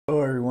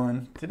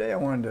Today I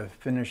wanted to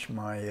finish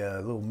my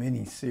little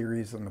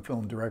mini-series on the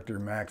film director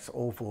Max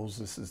Ophuls.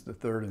 This is the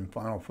third and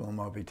final film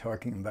I'll be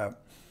talking about.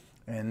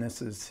 And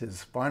this is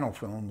his final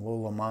film,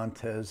 LOLA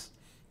MONTES,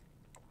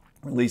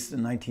 released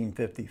in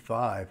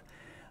 1955.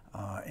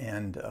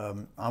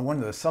 On one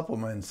of the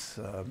supplements,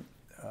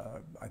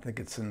 I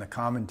think it's in the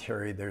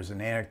commentary, there's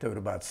an anecdote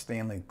about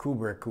Stanley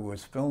Kubrick, who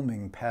was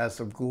filming Paths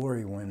of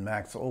Glory when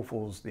Max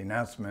Ophuls, the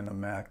announcement of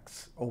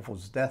Max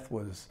Ophuls' death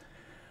was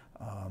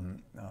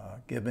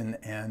given,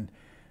 and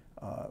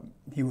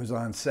he was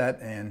on set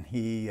and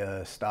he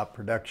stopped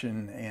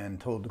production and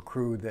told the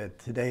crew that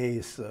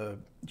today's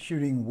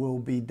shooting will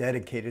be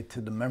dedicated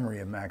to the memory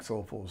of Max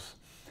Ophuls.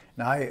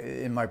 Now,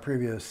 in my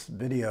previous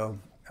video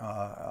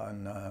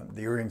on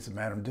The Earrings of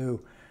Madame Du,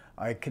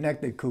 I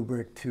connected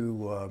Kubrick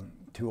to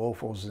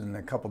Ophuls in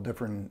a couple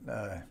different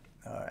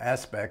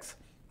aspects.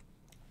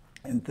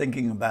 And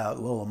thinking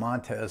about Lola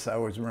Montes, I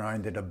was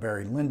reminded of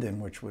Barry Lyndon,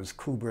 which was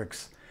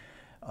Kubrick's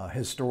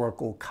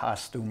historical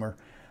costumer,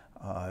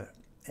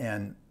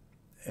 and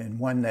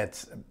one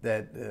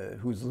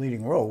whose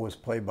leading role was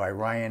played by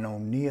Ryan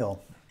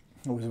O'Neal,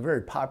 who was a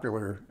very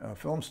popular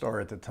film star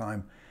at the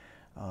time,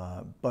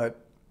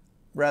 but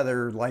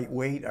rather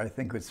lightweight, I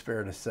think it's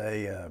fair to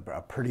say,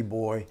 a pretty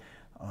boy.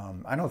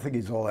 I don't think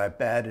he's all that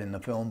bad in the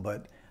film,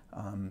 but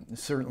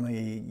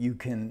certainly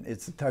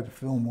it's the type of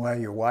film while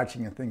you're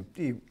watching and think,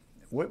 gee,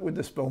 what would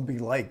this film be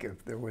like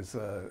if there was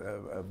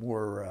a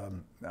more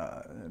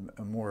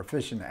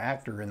efficient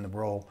actor in the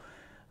role?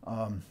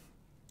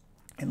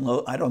 And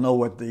I don't know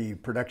what the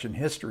production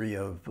history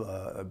of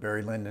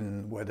Barry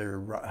Lyndon, whether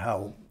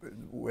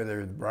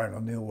Ryan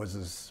O'Neal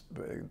was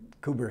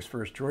Kubrick's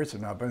first choice or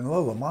not, but in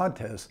Lola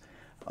Montes,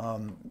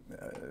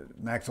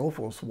 Max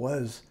Ophuls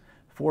was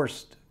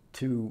forced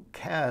to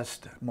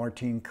cast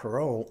Martine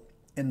Carole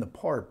in the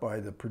part by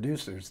the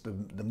producers.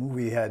 The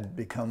movie had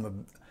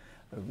become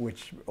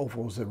which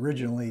Ophuls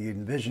originally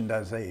envisioned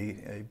as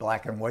a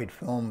black and white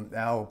film.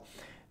 Now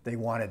they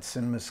wanted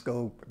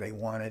CinemaScope, they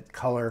wanted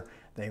color,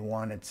 they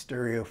wanted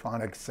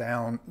stereophonic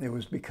sound. It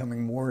was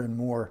becoming more and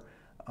more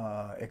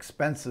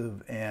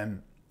expensive,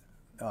 and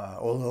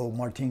although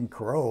Martine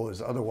Carole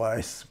is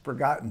otherwise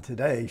forgotten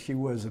today, she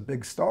was a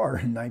big star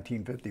in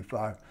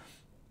 1955.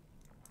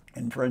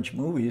 In French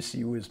movies,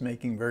 she was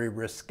making very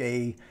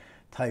risque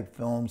type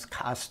films,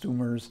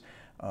 costumers,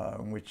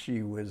 in which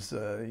she was,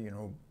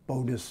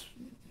 bodice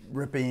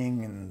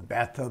ripping and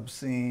bathtub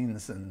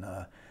scenes, and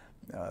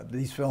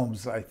these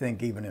films, I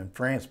think, even in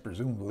France,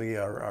 presumably,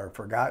 are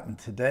forgotten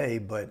today,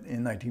 but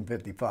in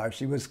 1955,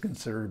 she was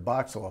considered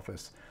box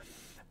office.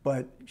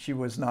 But she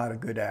was not a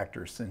good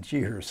actress, and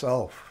she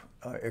herself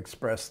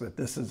expressed that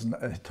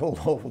told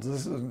Ophuls,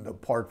 this isn't a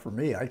part for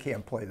me, I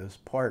can't play this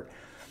part.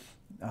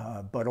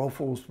 But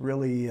Ophuls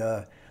really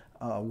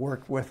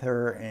worked with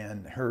her,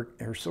 and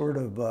her sort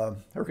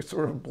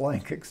of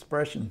blank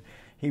expression,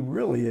 he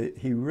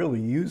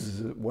really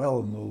uses it well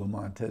in Lola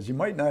Montes. You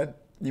might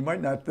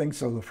not think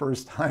so the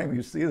first time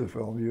you see the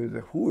film. You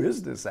think, who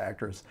is this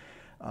actress?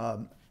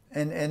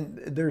 And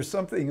there's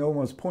something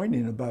almost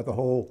poignant about the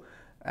whole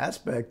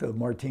aspect of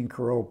Martine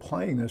Carole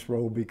playing this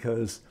role,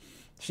 because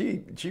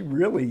she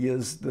really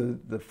is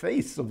the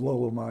face of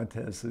Lola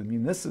Montes. I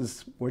mean, this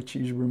is what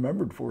she's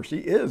remembered for.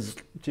 She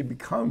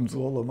becomes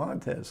Lola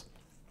Montes,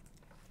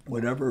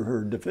 whatever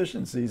her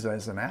deficiencies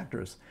as an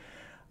actress.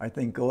 I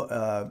think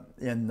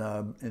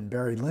in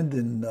Barry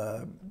Lyndon,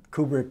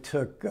 Kubrick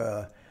took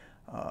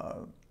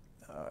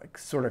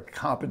sort of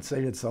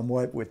compensated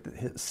somewhat with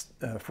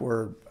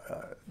for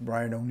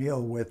Ryan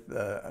O'Neal with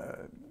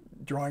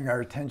drawing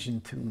our attention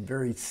to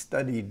very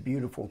studied,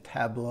 beautiful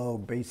tableau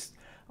based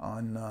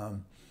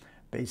on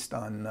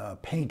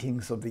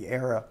paintings of the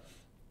era.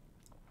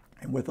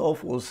 And with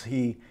Ophuls,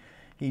 he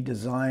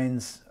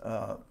designs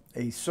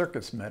a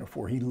circus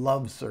metaphor. He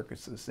loves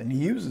circuses, and he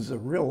uses a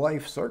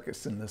real-life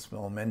circus in this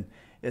film. And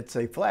it's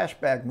a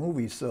flashback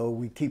movie, so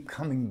we keep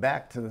coming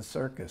back to the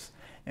circus.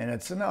 And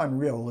it's an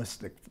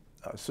unrealistic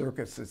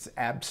circus. It's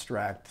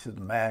abstract to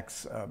the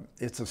max.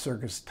 It's a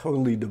circus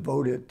totally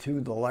devoted to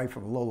the life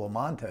of Lola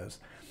Montes,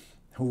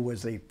 who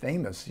was he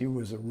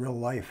was a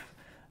real-life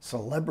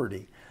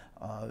celebrity.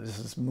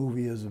 This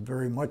movie is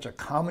very much a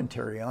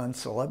commentary on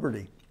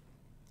celebrity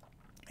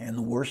and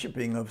the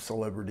worshiping of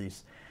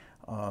celebrities.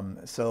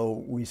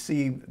 So we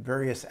see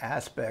various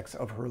aspects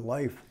of her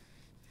life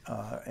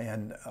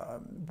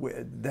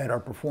that are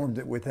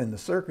performed within the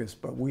circus,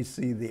 but we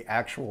see the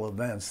actual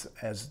events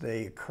as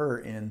they occur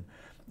in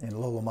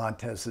Lola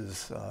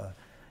Montes's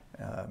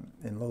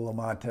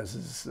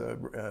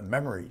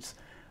memories.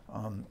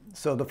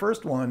 So the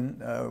first one,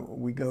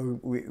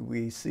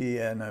 we see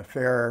an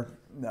affair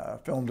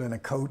filmed in a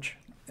coach,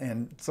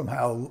 and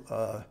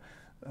somehow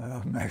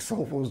Max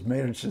Ophuls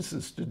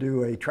manages to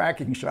do a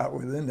tracking shot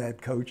within that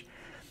coach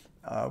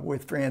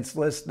with Franz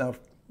Liszt. Now,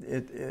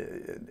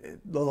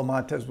 Lola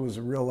Montes was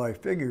a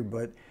real-life figure,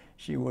 but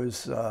she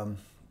was, and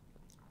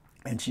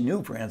she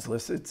knew Franz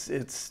Liszt.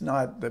 It's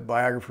not that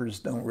biographers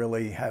don't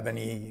really have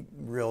any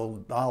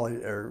real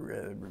knowledge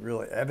or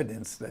real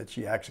evidence that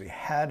she actually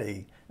had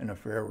an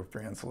affair with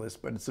Franz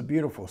Liszt, but it's a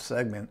beautiful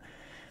segment.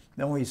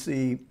 Then we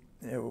see,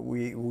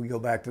 we go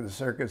back to the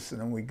circus, and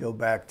then we go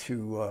back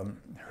to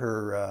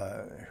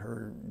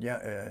her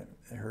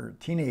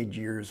teenage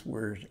years,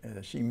 where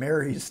she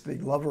marries the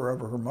lover of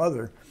her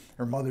mother.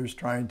 Her mother's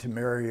trying to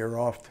marry her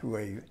off to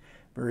a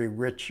very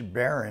rich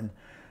baron,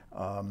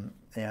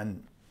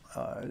 and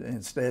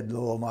instead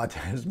Lola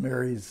Montez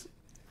marries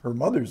her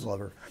mother's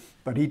lover,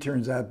 but he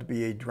turns out to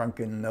be a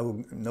drunken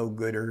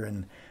no-gooder,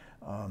 and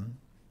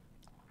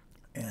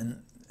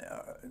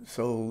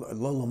so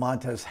Lola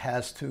Montez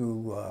has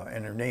to,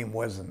 and her name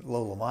wasn't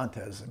Lola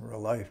Montez in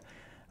real life.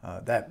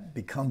 That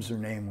becomes her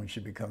name when she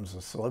becomes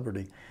a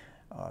celebrity.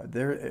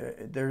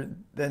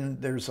 Then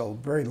there's a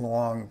very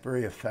long,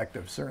 very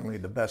effective, certainly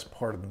the best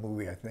part of the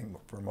movie, I think,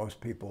 for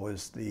most people,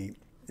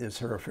 is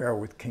her affair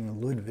with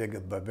King Ludwig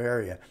of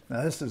Bavaria.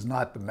 Now, this is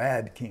not the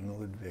mad King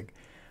Ludwig,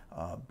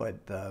 but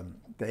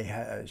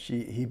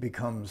he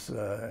becomes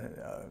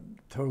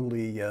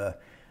totally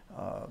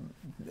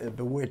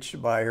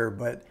bewitched by her.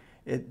 But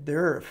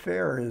their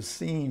affair is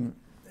seen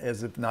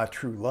as if not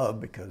true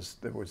love, because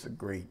there was a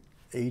great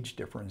age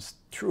difference,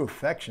 true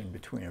affection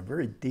between, a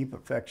very deep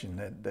affection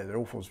that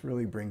Ophuls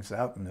really brings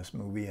out in this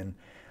movie. And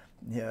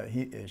yeah,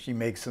 he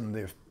makes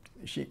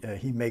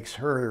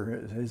her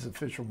his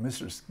official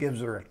mistress, gives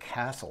her a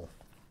castle.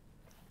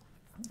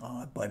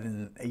 But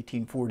in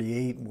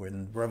 1848,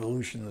 when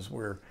revolutions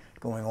were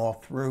going all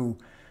through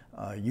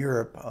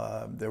Europe,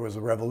 there was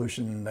a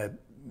revolution that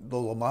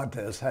Lola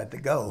Montez had to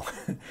go,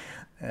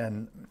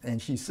 and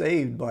she's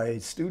saved by a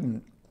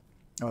student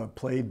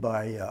played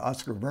by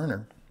Oscar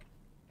Werner.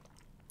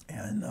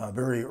 And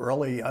very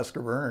early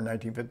Oscar Werner,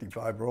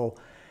 1955 role,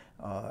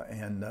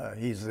 and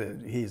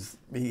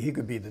he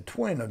could be the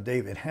twin of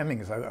David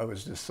Hemmings. I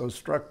was just so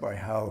struck by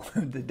how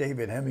the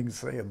David Hemmings,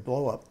 say, a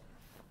blow-up,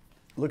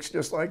 looks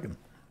just like him.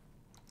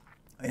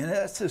 And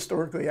that's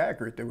historically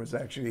accurate. There was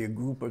actually a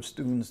group of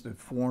students that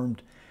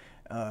formed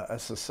a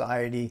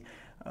society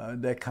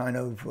that kind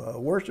of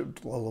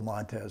worshipped Lola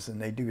Montez,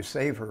 and they do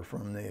save her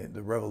from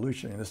the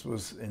revolution. And this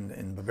was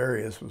in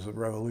Bavaria. This was a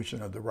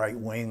revolution of the right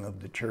wing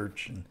of the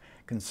church and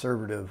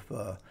conservative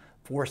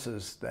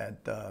forces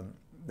that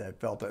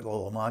felt that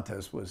Lola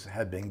Montez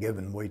had been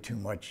given way too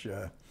much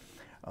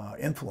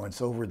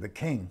influence over the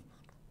king.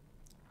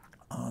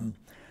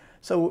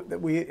 So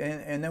then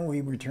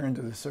we return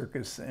to the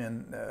circus,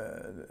 and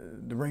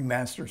the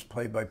ringmaster is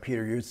played by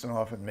Peter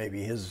Ustinov, and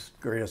maybe his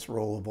greatest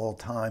role of all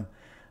time.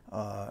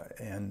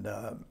 And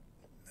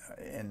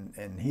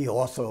he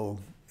also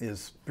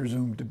is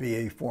presumed to be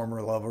a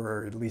former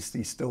lover, or at least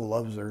he still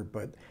loves her.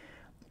 But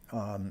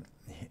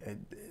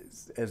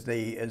as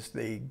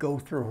they go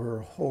through her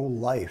whole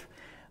life,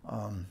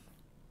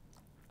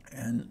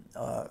 and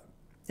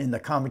in the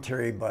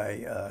commentary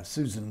by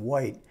Susan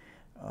White,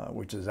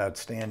 which is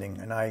outstanding,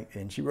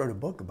 and she wrote a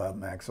book about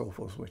Max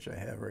Ophuls, which I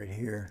have right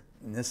here.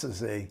 And this is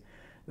the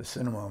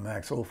cinema of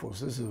Max Ophuls.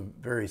 This is a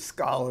very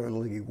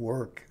scholarly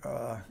work,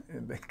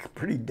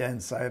 pretty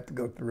dense. I have to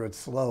go through it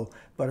slow,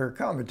 but her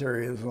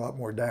commentary is a lot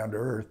more down to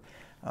earth.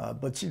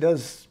 But she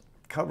does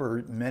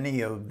cover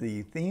many of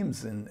the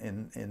themes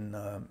in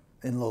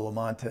Lola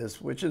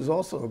Montez, which is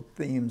also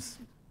themes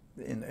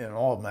in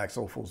all of Max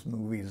Ophuls'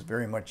 movies.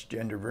 Very much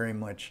gender, very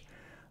much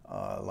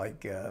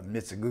like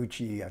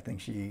Mitsuguchi. I think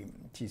she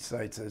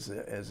cites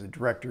as a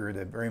director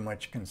that very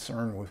much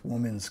concerned with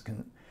women's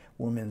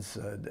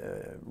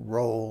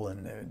role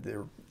and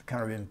their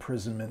kind of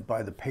imprisonment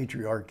by the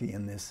patriarchy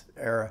in this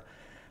era.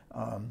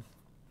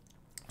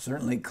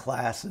 Certainly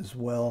class as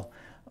well,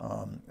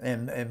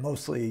 and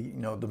mostly, you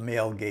know, the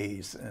male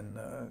gaze. And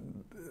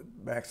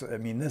Max, I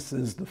mean, this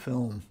is the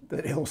film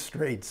that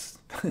illustrates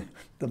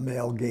the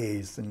male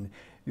gaze, and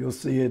you'll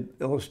see it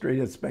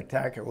illustrated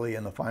spectacularly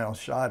in the final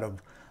shot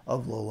of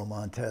Lola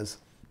Montez.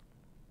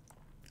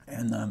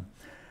 And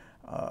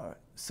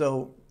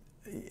so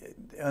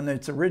on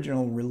its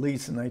original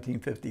release in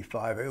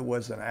 1955, it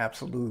was an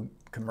absolute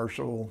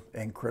commercial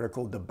and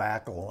critical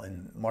debacle.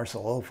 And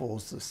Marcel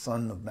Ophuls, the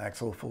son of Max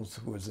Ophuls,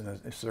 who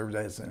served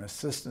as an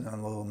assistant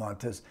on Lola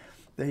Montez,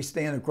 they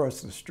stand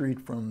across the street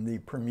from the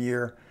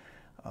premiere,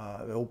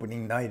 the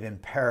opening night in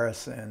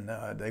Paris, and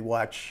they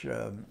watch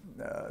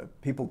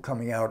people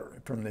coming out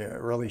from the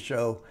early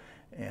show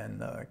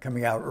and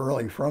coming out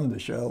early from the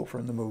show,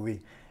 from the movie,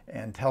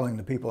 and telling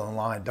the people in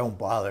line, don't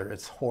bother,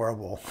 it's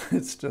horrible.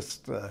 It's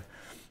just,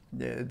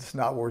 it's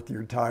not worth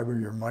your time or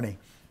your money.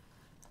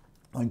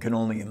 One can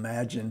only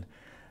imagine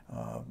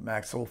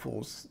Max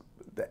Ophuls,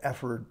 the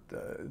effort,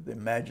 the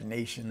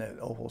imagination that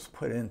Ophuls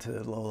put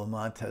into Lola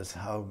Montez,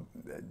 how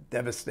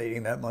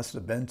devastating that must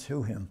have been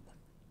to him.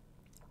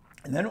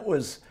 And then it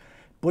was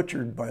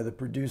butchered by the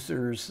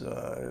producers.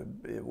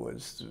 It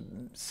was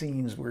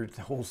scenes where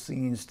whole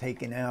scenes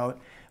taken out.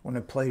 When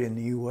it played in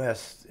the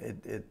U.S.,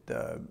 it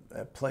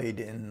played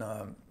in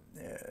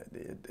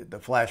the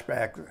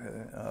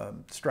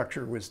flashback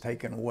structure was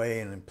taken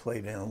away, and it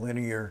played in a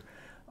linear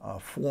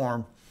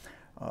form,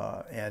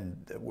 and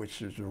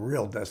which is a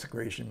real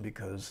desecration,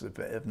 because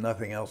if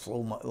nothing else,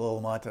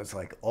 Lola Montez,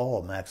 like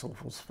all Max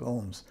Ophuls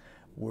films,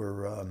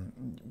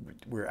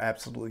 were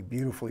absolutely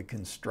beautifully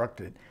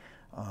constructed.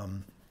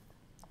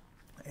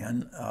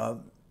 And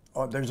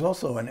there's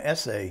also an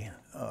essay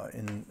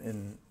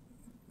in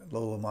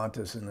Lola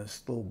Montes in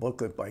this little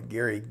booklet by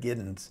Gary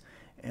Giddens.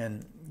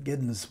 And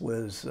Giddens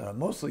was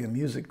mostly a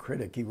music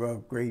critic. He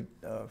wrote great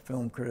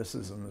film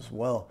criticism as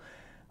well.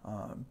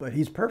 But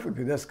he's perfect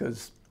for this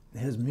because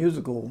his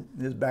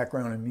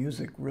background in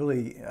music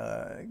really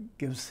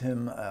gives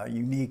him a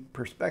unique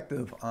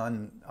perspective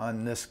on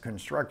this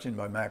construction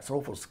by Max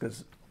Ophuls,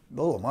 because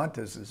Lola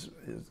Montes is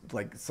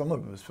like some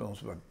of his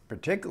films, but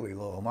particularly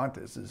Lola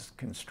Montes is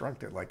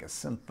constructed like a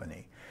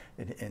symphony.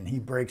 And he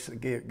breaks,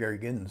 Gary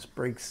Giddens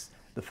breaks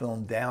the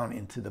film down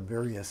into the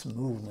various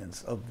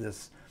movements of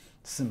this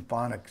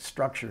symphonic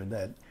structure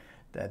that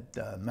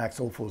Max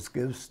Ophuls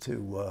gives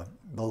to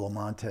Lola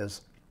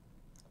Montes.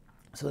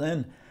 So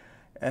then,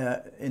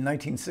 in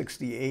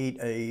 1968,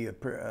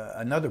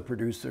 another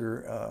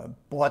producer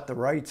bought the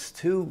rights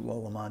to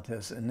Lola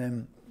Montes and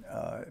then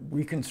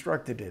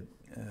reconstructed it,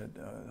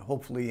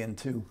 hopefully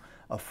into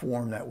a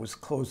form that was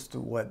close to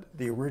what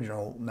the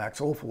original Max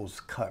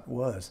Ophuls cut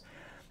was.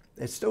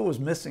 It still was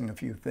missing a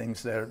few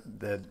things that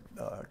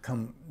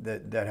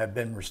have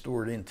been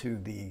restored into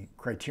the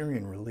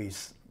Criterion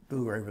release,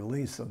 Blu-ray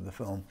release of the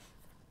film.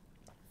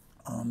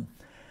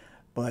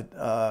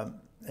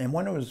 And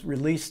when it was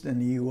released in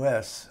the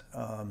U.S.,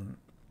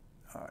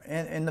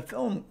 and the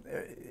film,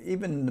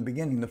 even in the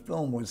beginning, the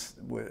film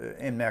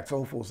and Max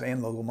Ophuls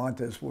and Lola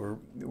Montes were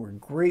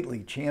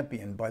greatly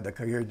championed by the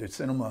Cahiers du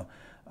Cinema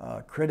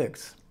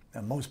critics,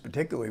 and most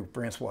particularly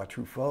Francois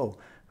Truffaut,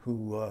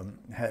 who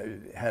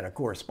had a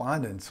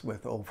correspondence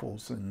with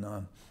Ophuls,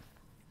 and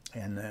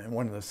in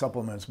one of the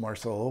supplements,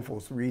 Marcel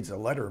Ophuls reads a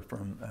letter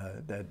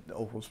that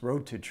Ophuls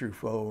wrote to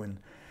Truffaut and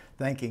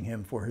thanking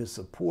him for his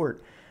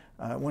support.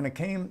 When it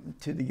came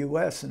to the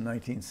U.S. in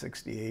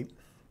 1968,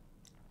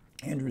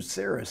 Andrew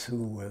Sarris,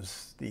 who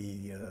was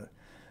the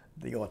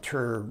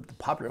auteur, the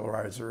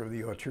popularizer of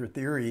the auteur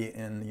theory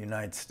in the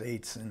United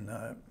States, and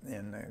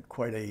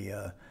quite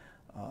a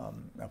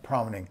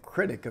prominent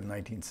critic of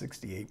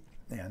 1968,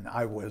 and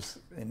I was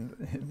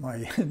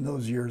in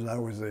those years I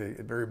was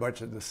very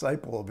much a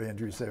disciple of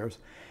Andrew Sarris,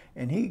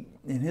 and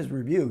in his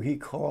review he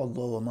called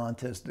Lola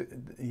Montes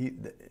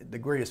the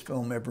greatest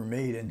film ever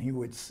made, and he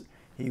would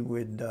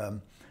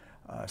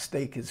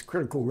stake his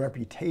critical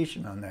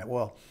reputation on that.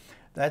 Well,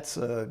 that's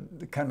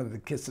kind of the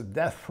kiss of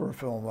death for a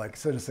film like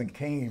Citizen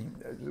Kane.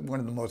 One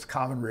of the most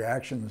common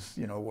reactions,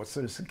 well,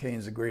 Citizen Kane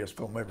is the greatest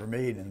film ever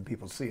made, and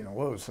people see,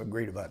 what was so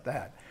great about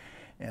that?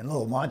 And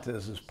Lola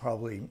Montes is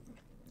probably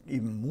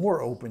even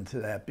more open to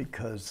that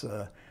because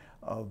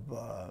of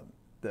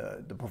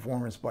the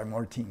performance by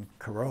Martine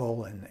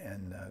Carole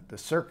and the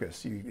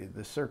circus.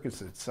 The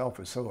circus itself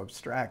is so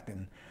abstract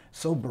and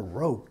so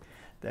baroque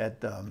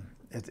that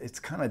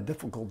it's kind of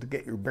difficult to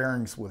get your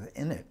bearings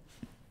within it.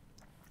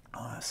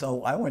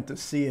 So I went to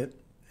see it,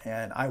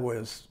 and I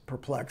was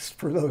perplexed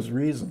for those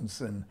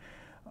reasons.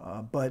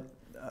 But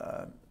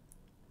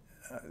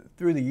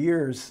through the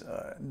years,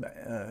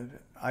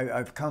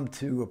 I've come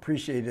to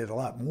appreciate it a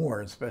lot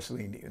more,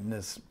 especially in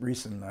this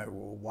recent, I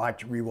will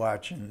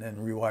rewatch, and then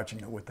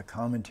rewatching it with the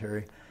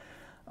commentary.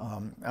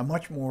 I'm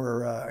much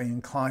more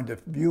inclined to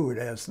view it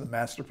as the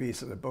masterpiece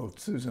that both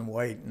Susan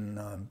White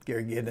and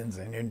Gary Giddens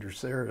and Andrew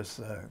Sarris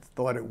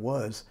thought it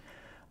was.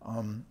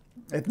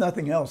 If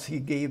nothing else, he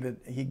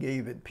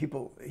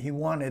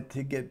wanted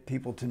to get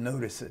people to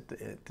notice it,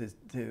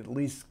 to at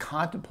least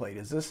contemplate,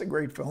 is this a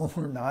great film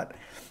or not,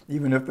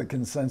 even if the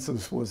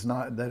consensus was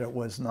not that it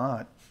was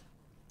not.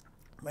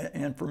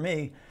 And for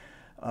me,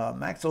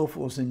 Max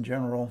Ophuls in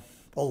general,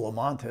 Lola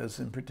Montes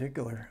in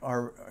particular,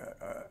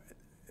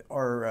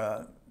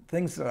 are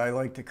things that I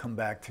like to come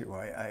back to.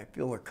 I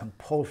feel a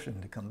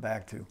compulsion to come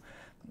back to.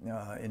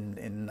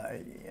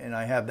 And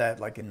I have that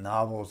like in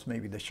novels,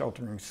 maybe The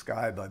Sheltering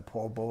Sky by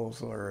Paul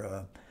Bowles,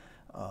 or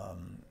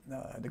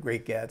The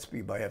Great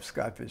Gatsby by F.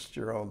 Scott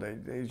Fitzgerald.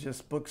 They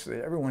just books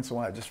that every once in a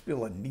while I just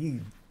feel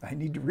I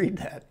need to read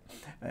that.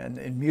 And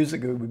in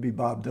music it would be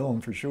Bob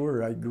Dylan for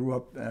sure. I grew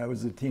up, I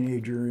was a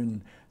teenager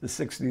in the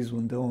 60s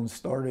when Dylan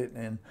started,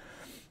 and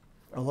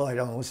although I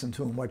don't listen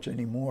to him much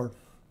anymore,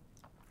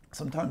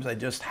 sometimes I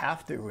just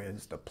have to.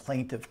 It's the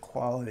plaintive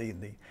quality,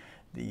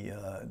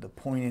 the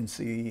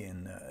poignancy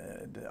and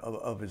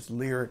of his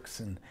lyrics,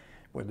 and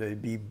whether they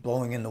be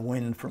blowing in the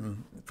wind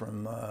from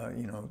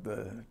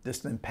the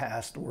distant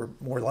past, or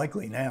more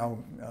likely now,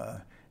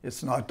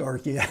 it's not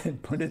dark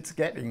yet, but it's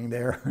getting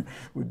there,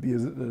 would be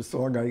the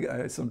song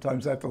I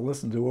sometimes have to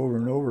listen to over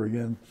and over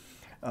again.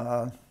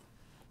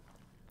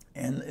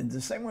 And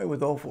the same way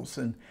with Ophuls,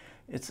 and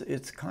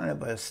it's kind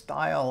of a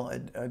style,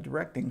 a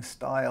directing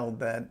style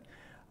that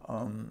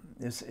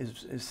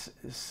is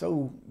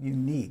so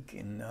unique,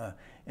 and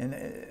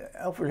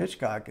Alfred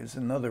Hitchcock is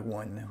another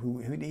one who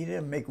he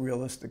didn't make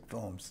realistic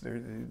films.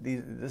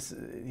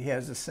 He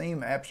has the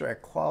same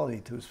abstract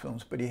quality to his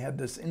films, but he had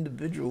this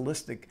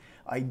individualistic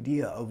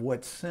idea of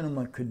what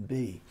cinema could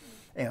be,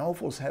 and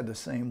Ophuls had the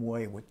same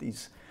way with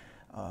these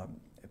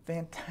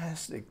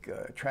fantastic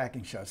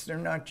tracking shots. They're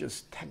not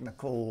just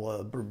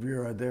technical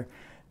bravura.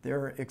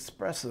 They're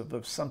expressive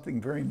of something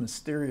very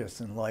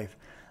mysterious in life.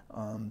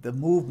 The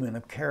movement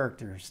of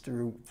characters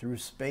through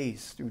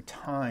space, through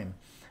time.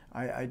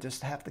 I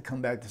just have to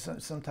come back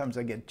to sometimes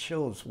I get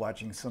chills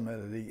watching some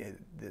of the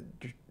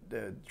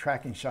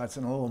tracking shots,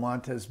 and LOLA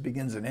MONTES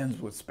begins and ends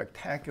with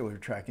spectacular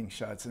tracking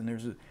shots, and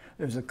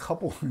there's a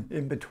couple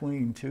in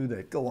between too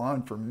that go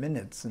on for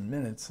minutes and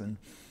minutes, and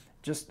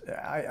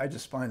I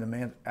just find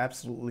them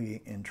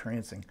absolutely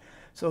entrancing.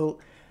 So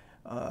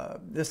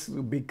this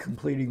will be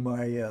completing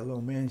my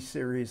little mini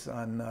series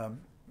on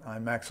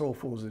Max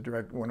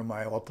Ophuls, one of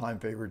my all-time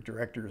favorite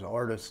directors,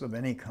 artists of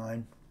any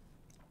kind.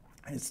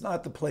 It's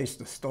not the place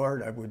to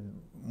start. I would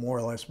more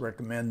or less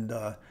recommend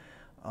The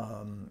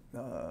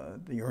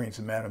Earrings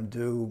of Madame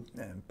Du,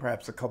 and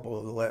perhaps a couple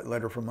of the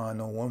Letter from an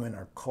Unknown Woman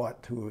are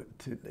caught to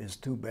his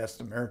two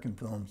best American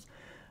films.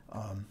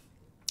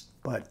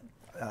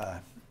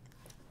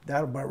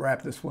 That'll about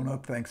wrap this one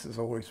up. Thanks as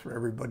always for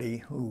everybody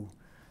who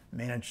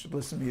managed to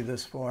listen to me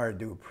this far. I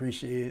do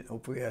appreciate it.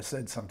 Hopefully I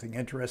said something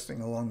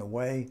interesting along the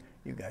way.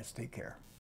 You guys take care.